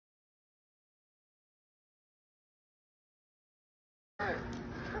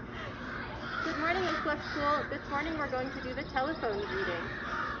Good morning, Oak School. This morning we're going to do the telephone reading.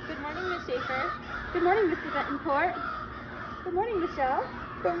 Good morning, Ms. Schaefer. Good morning, Mr. Betancourt. Good morning, Michelle.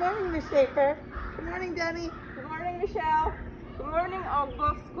 Good morning, Ms. Schaefer. Good morning, Denny. Good morning, Michelle. Good morning, Oak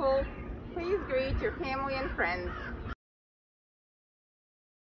Bluff School. Please greet your family and friends.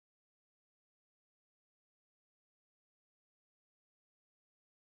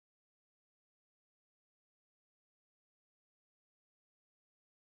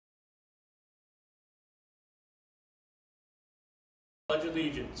 Pledge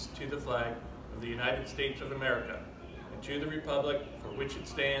allegiance to the flag of the United States of America and to the republic for which it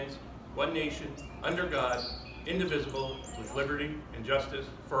stands, one nation, under God, indivisible, with liberty and justice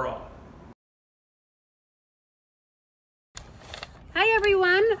for all. Hi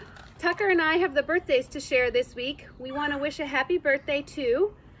everyone! Tucker and I have the birthdays to share this week. We want to wish a happy birthday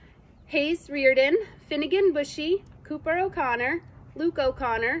to Hayes Reardon, Finnegan Bushy, Cooper O'Connor, Luke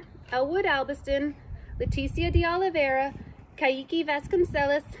O'Connor, Elwood Albiston, Leticia de Oliveira, Kaiki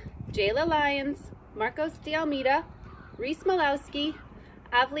Vasconcelos, Jayla Lyons, Marcos de Almeida, Reese Malowski,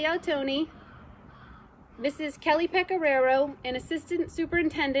 Avliel Tony, Mrs. Kelly Pecoraro, and Assistant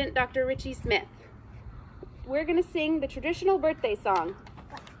Superintendent Dr. Richie Smith. We're going to sing the traditional birthday song.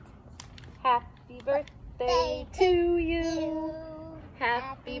 Happy birthday to you.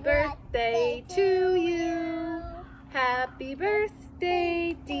 Happy birthday to you. Happy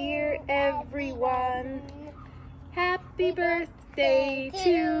birthday, dear everyone. Happy birthday to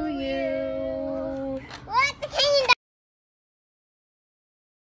you.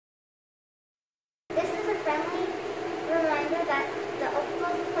 This is a friendly reminder that the Oak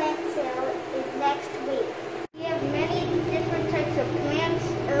Bluff plant sale is next week. We have many different types of plants,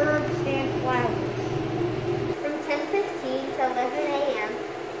 herbs, and flowers. From 10:15 to 11 a.m.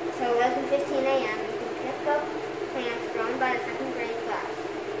 to 11:15 a.m. you can pick up plants grown by the second grade class.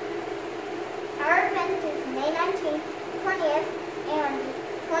 Our event is May 19th, 20th, and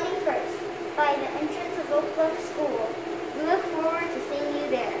 21st by the entrance of Oak Bluff School. We look forward to seeing you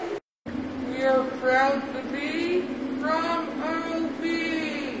there. We are proud to be from OB.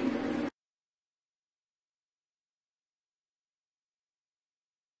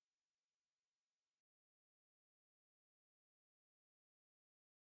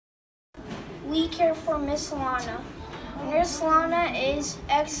 We care for Miss Lana. Nurse Lana is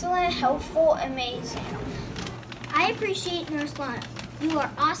excellent, helpful, amazing. I appreciate Nurse Lana. You are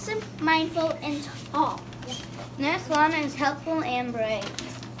awesome, mindful, and tall. Nurse Lana is helpful and brave.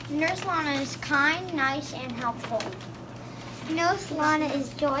 Nurse Lana is kind, nice, and helpful. Nurse Lana is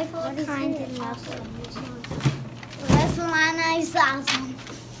joyful, kind, and lovely. Nurse Lana is awesome.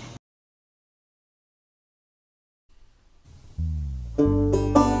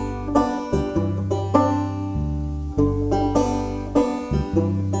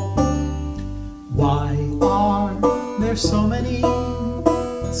 Why are there so many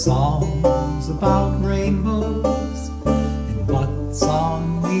songs about rainbows? And what's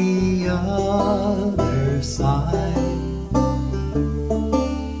on the other side?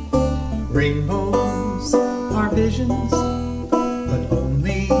 Rainbows are visions, but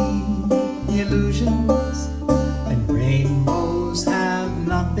only illusions. And rainbows have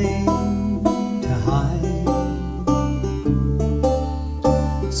nothing to hide.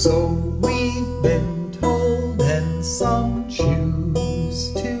 So we've been told, and some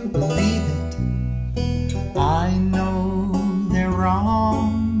choose to believe it. I know they're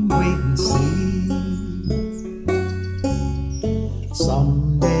wrong, wait and see.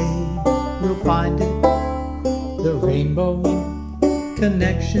 Someday we'll find it, the rainbow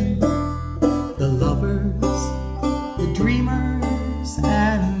connection, the lovers, the dreamers,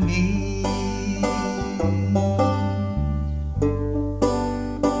 and me.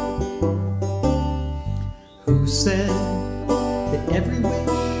 Who said that every wish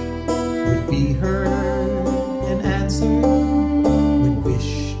would be heard and answered when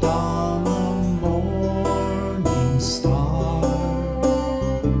wished on a morning star?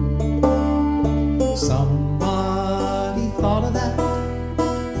 Somebody thought of that,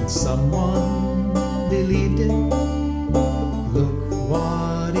 and someone believed it. Look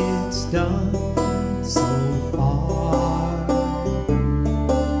what it's done so far.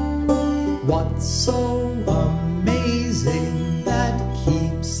 What's so amazing that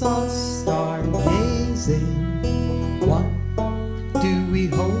keeps us stargazing? What do we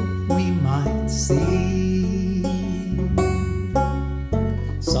hope we might see?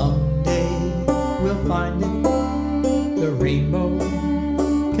 Someday we'll find it, the rainbow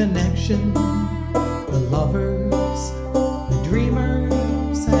connection, the lovers, the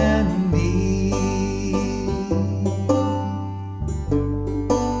dreamers, and me.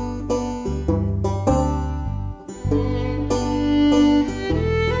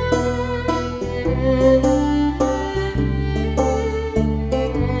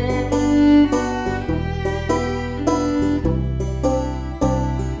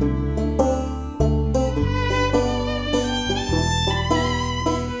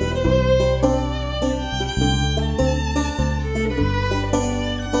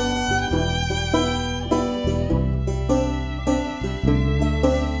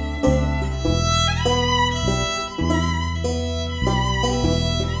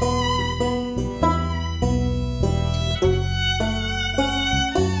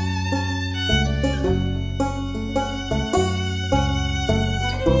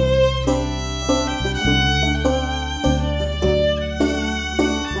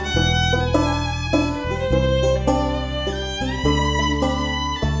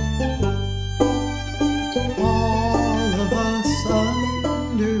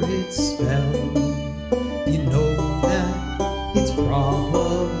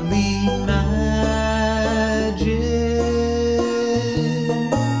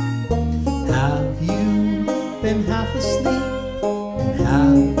 Have you been half asleep? And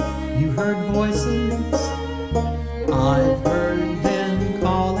have you heard voices? I've heard them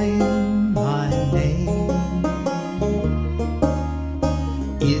calling my name.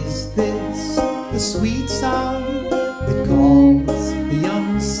 Is this the sweet sound that calls the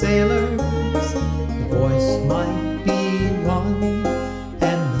young sailors? The voice might be one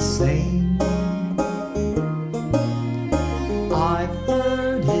and the same. I've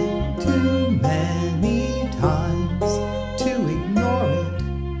heard it too many times to ignore it.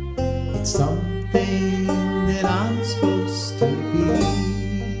 It's something that I'm supposed to be.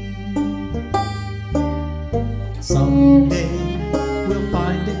 Someday we'll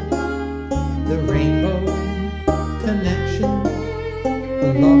find it, the rainbow connection,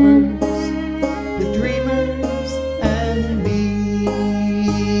 the lovers, the dreamers, and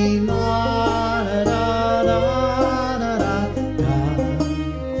me. La da da da da da da.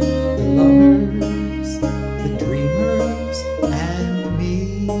 The lovers, the dreamers, and me.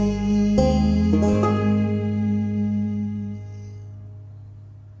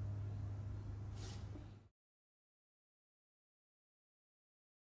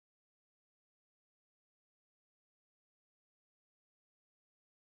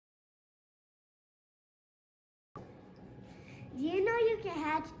 Do you know you can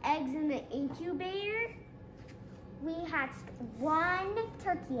hatch eggs in the incubator? We hatched one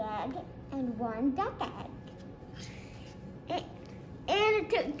turkey egg and one duck egg. And it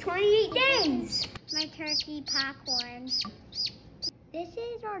took 28 days. My turkey popcorn. This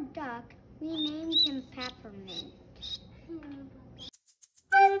is our duck. We named him Peppermint.